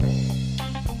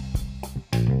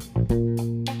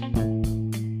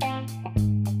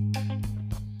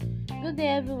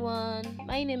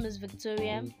My name is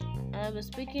Victoria, and I was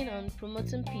speaking on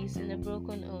promoting peace in a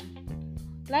broken home.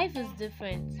 Life is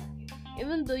different.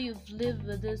 Even though you've lived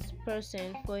with this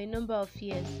person for a number of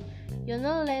years, you're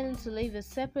not learning to live a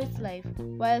separate life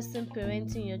while still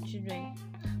parenting your children.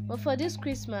 But for this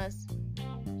Christmas,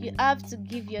 you have to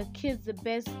give your kids the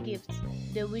best gift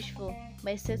they wish for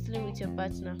by settling with your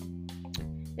partner.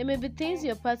 There may be things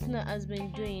your partner has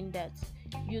been doing that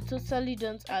you totally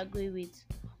don't agree with,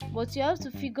 but you have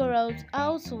to figure out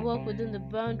how to work within the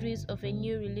boundaries of a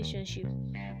new relationship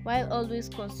while always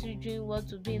considering what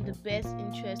would be in the best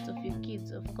interest of your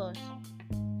kids, of course.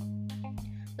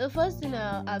 The first thing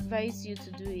I'll advise you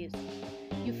to do is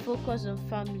you focus on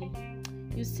family.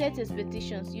 You set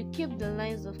expectations, you keep the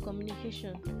lines of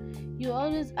communication. You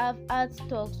always have hard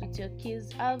talks with your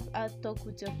kids, have hard talk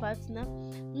with your partner.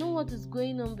 Know what is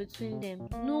going on between them.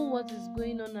 Know what is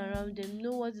going on around them.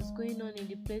 Know what is going on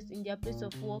in their place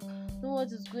of work. Know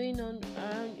what is going on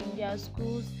around in their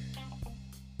schools.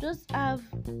 Just have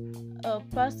a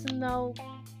personal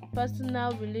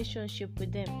relationship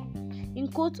with them.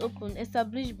 In quote open,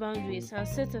 establish boundaries and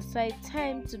set aside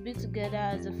time to be together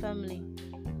as a family.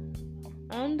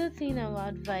 Another thing I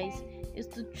would advise is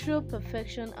to throw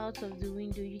perfection out of the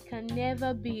window. You can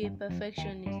never be a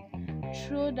perfectionist.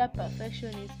 Throw that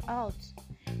perfectionist out.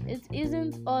 It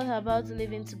isn't all about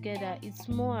living together, it's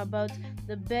more about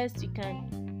the best you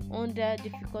can under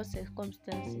difficult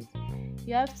circumstances.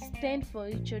 You have to stand for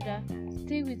each other,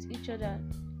 stay with each other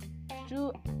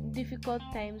through difficult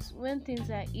times. When things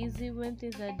are easy, when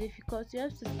things are difficult, you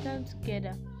have to stand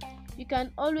together. You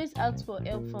can always ask for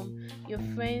help from your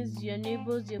friends, your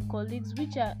neighbors, your colleagues,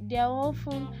 they are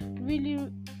often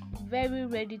really very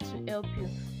ready to help you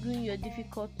during your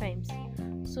difficult times.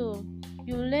 So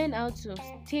you learn how to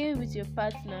stay with your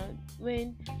partner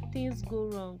when things go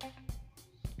wrong.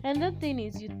 Another thing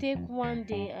is you take one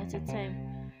day at a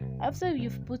time. After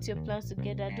you've put your plans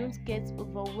together, don't get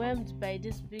overwhelmed by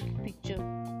this big picture.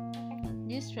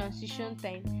 This transition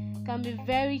time can be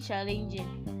very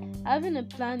challenging. Having a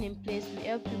plan in place will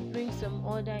help you bring some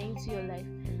order into your life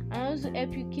and also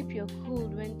help you keep your cool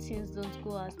when things don't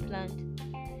go as planned.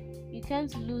 You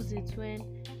can't lose it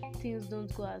when things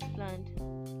don't go as planned.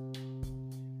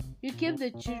 You keep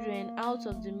the children out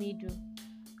of the middle.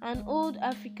 An old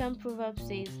African proverb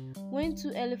says, when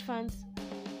two elephants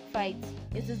fight,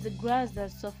 it is the grass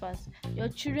that suffers. Your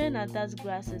children are those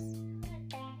grasses.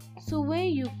 So when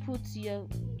you put your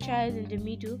child in the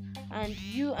middle and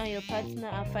you and your partner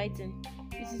are fighting,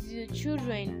 it is your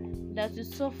children that will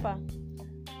suffer.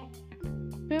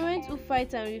 Parents who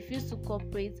fight and refuse to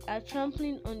cooperate are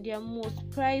trampling on their most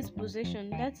prized possession,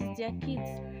 that is their kids,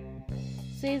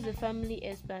 says the family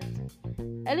expert.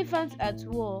 Elephants at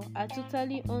war are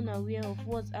totally unaware of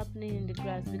what's happening in the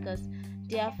grass because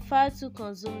they are far too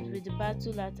consumed with the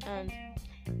battle at hand.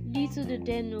 Little do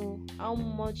they know how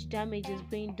much damage is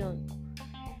being done.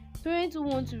 Parents who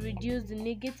want to reduce the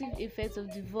negative effects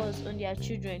of divorce on their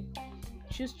children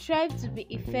should strive to be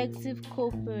effective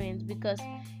co-parents because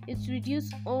it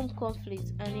reduces home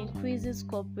conflict and increases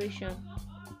cooperation.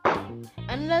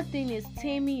 Another thing is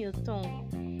taming your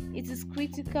tongue. It is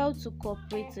critical to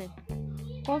cooperating.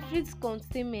 Conflict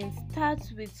containment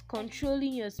starts with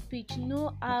controlling your speech.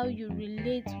 Know how you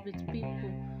relate with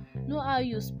people. Know how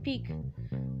you speak.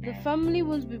 The family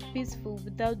won't be peaceful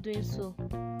without doing so.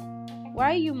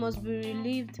 While you must be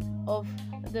relieved of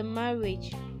the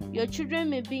marriage, your children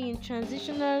may be in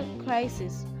transitional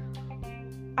crisis.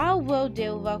 How well they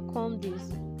overcome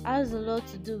this has a lot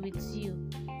to do with you.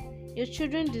 Your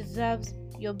children deserve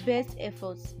your best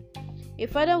efforts. A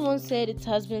father once said it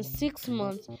has been 6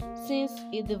 months since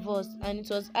he divorced and it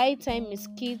was high time his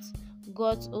kids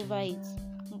got over it,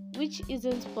 which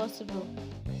isn't possible.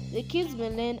 The kids may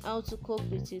learn how to cope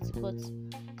with it but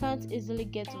can't easily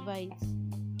get over it.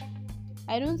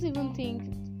 I don't even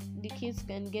think the kids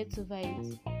can get over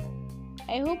it.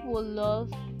 I hope we'll love,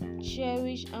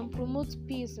 cherish, and promote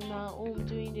peace in our home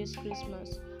during this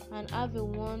Christmas and have a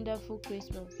wonderful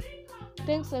Christmas.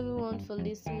 Thanks everyone for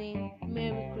listening.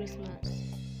 Merry Christmas.